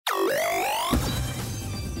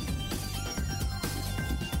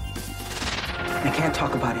I can't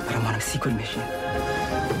talk about it, but I'm on a secret mission.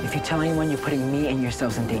 If you tell anyone, you're putting me and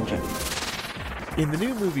yourselves in danger. In the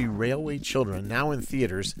new movie Railway Children, now in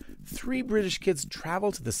theaters, 3 British kids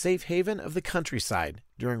travel to the safe haven of the countryside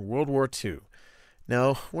during World War II.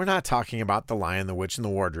 No, we're not talking about The Lion, the Witch, and the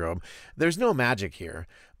Wardrobe. There's no magic here,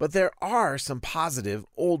 but there are some positive,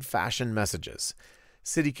 old-fashioned messages.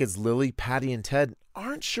 City kids Lily, Patty, and Ted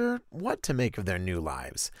aren't sure what to make of their new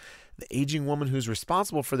lives. The aging woman who's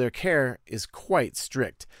responsible for their care is quite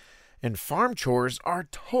strict. And farm chores are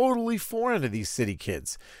totally foreign to these city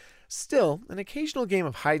kids. Still, an occasional game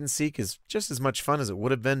of hide-and-seek is just as much fun as it would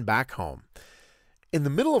have been back home. In the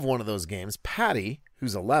middle of one of those games, Patty,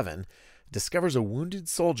 who's 11, discovers a wounded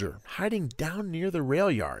soldier hiding down near the rail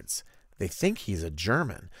yards. They think he's a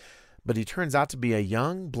German, but he turns out to be a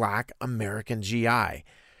young, black American GI.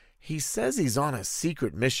 He says he's on a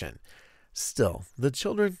secret mission. Still, the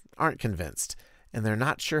children aren't convinced, and they're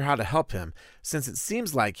not sure how to help him, since it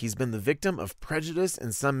seems like he's been the victim of prejudice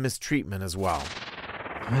and some mistreatment as well.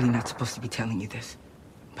 I'm really not supposed to be telling you this,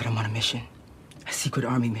 but I'm on a mission. A secret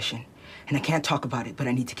army mission. And I can't talk about it, but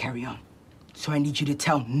I need to carry on. So I need you to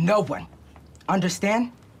tell no one.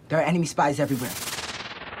 Understand? There are enemy spies everywhere.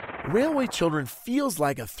 Railway Children feels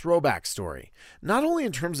like a throwback story, not only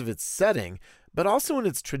in terms of its setting, but also in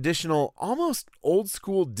its traditional, almost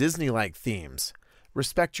old-school Disney-like themes.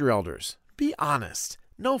 Respect your elders. Be honest.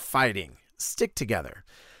 No fighting. Stick together.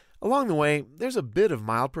 Along the way, there's a bit of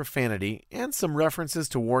mild profanity and some references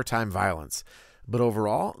to wartime violence. But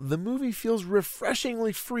overall, the movie feels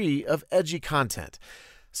refreshingly free of edgy content.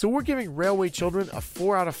 So we're giving Railway Children a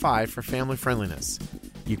 4 out of 5 for family friendliness.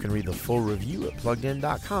 You can read the full review at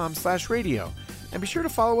PluggedIn.com/radio. And be sure to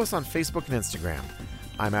follow us on Facebook and Instagram.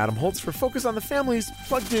 I'm Adam Holtz for Focus on the Family's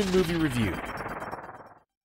Plugged In Movie Review.